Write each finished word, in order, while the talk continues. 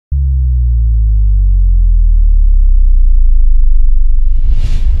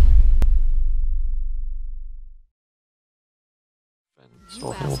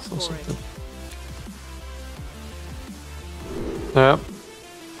or health or something. Yep.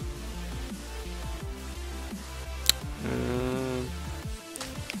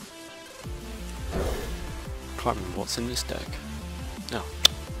 Can't remember what's in this deck. No.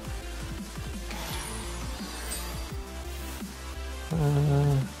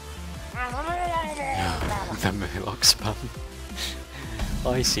 The Murloc spam.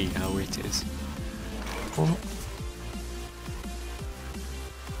 I see how it is. What?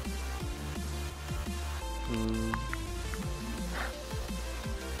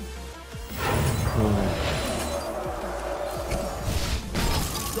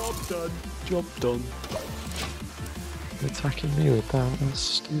 Job done. Job done. You're attacking me with that, that's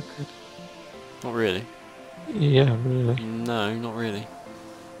stupid. Not really. Yeah, really. No, not really.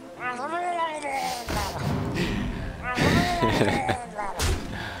 You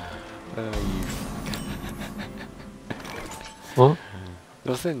What?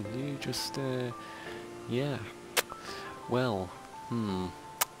 Nothing, you just, yeah. Well,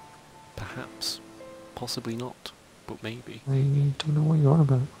 perhaps. Possibly not, but maybe. I don't know what you're on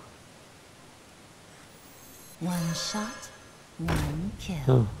about. One shot, one kill.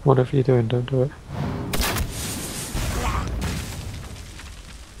 Oh, whatever you're doing, don't do it.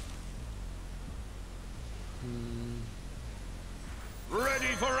 Ready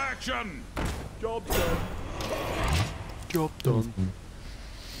for action! Job done. Job done.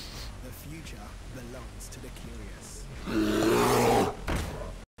 The future belongs to the curious.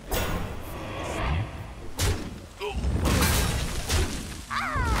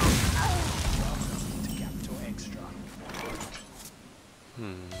 To capital extra.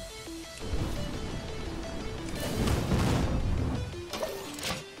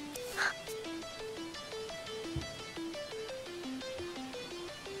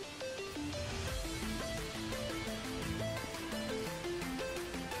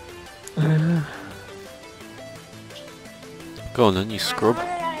 Go on then, you scrub.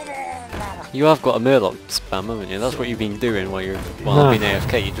 You have got a Murloc spam, haven't you? That's what you've been doing while I've been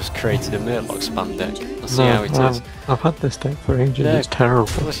AFK. You just created a Murloc spam deck. Let's see how it is. I've had this deck for ages, Yeah, it's terrible.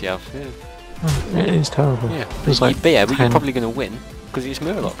 Of course you have, yeah. Oh, it is terrible. Yeah, It's like but you're 10. probably going to win, because it's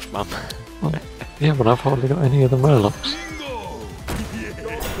Murloc spam. Well, yeah, but I've hardly got any of the Murlocs.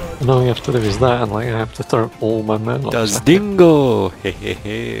 And all you have to do is that, and like I have to throw all my Murlocs. Does at it. dingo!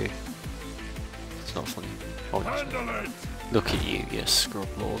 Hehehe. It's not funny. Obviously. Look at you, you scrub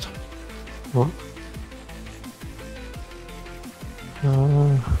lord. What?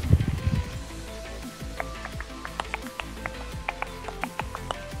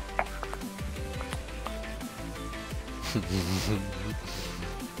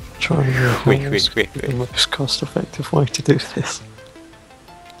 Trying to work out the most cost-effective way to do this.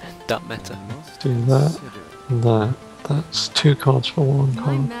 That meta. Do that, and that. That's 2 cards for 1 My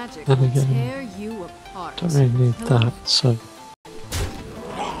card. magic Then will again, tear you apart. don't really need that, so...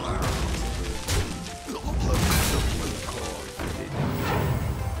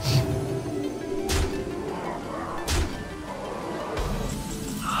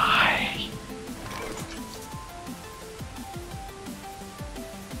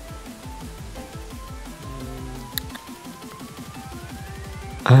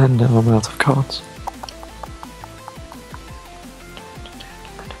 And now I'm out of cards.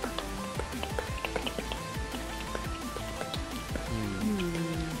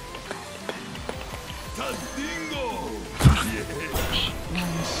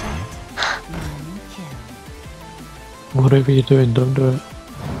 One shot, one kill. Whatever you're doing, don't do it.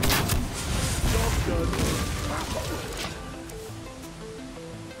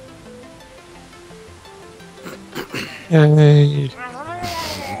 Yay!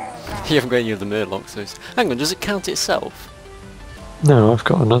 You haven't got any of the Murlocs, so hang on, does it count itself? No, I've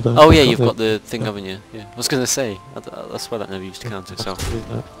got another. Oh yeah, you've got the thing, haven't you? Yeah. I was going to say, that's why that never used to count I'll itself. have to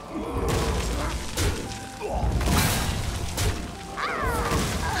do that.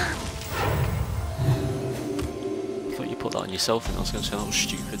 I thought you put that on yourself and I was going to say that was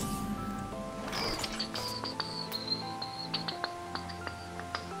stupid.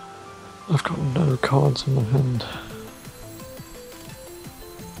 I've got no cards in my hand.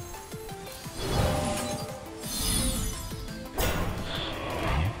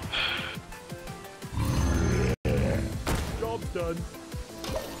 Job done.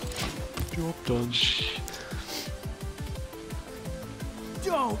 Job done.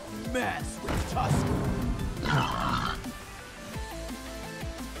 Don't mess with Tusker.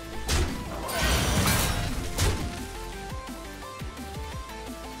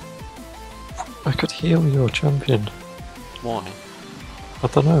 I could heal your champion. Why? I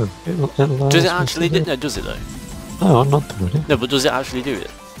don't know. It allows Does it me to actually? do- No, does it though? No, I'm not doing it. No, but does it actually do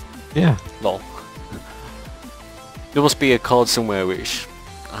it? Yeah. Lol. There must be a card somewhere which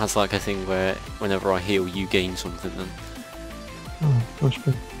has like a thing where whenever I heal you gain something then. Oh, must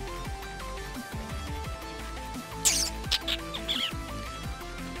be.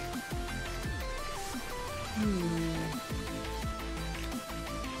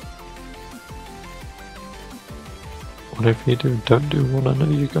 Whatever you do, don't do what I know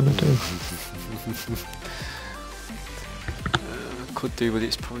you're gonna do. Could do, but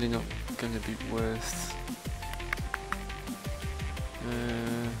it's probably not going to be worth.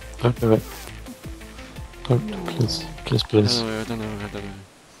 Don't do it. Don't, please, please, please. I don't know. How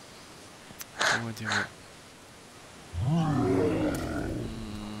do I do it?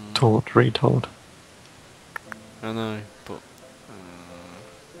 Taught, retaught. I know, but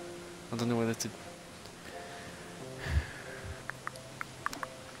I don't know whether to.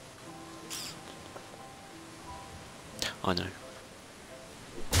 I know.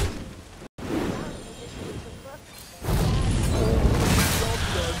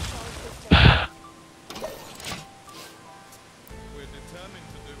 We're determined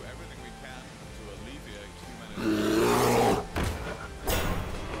to do everything we can to alleviate humanity.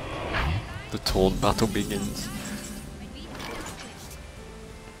 The taunt battle begins.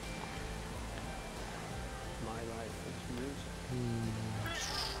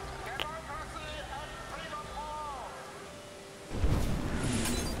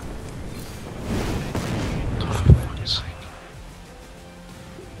 For fuck's sake.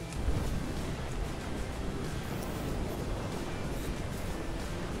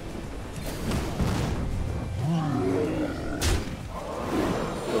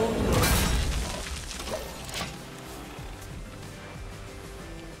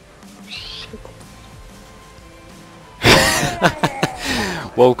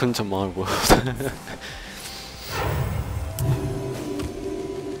 Welcome to my world.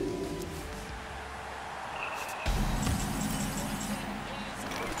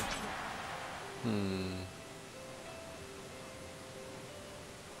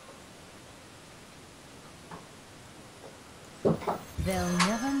 They'll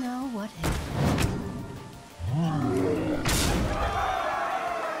never know what happened.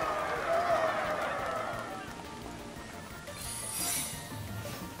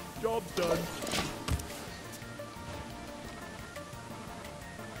 Job's done.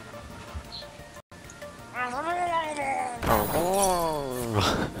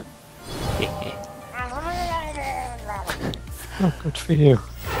 Oh, good for you.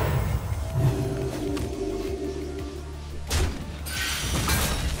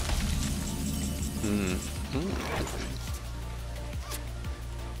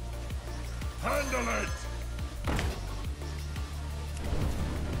 Handle it!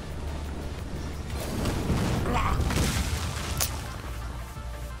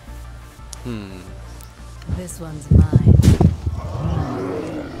 This one's mine.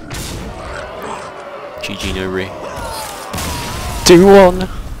 GG no re. 2-1!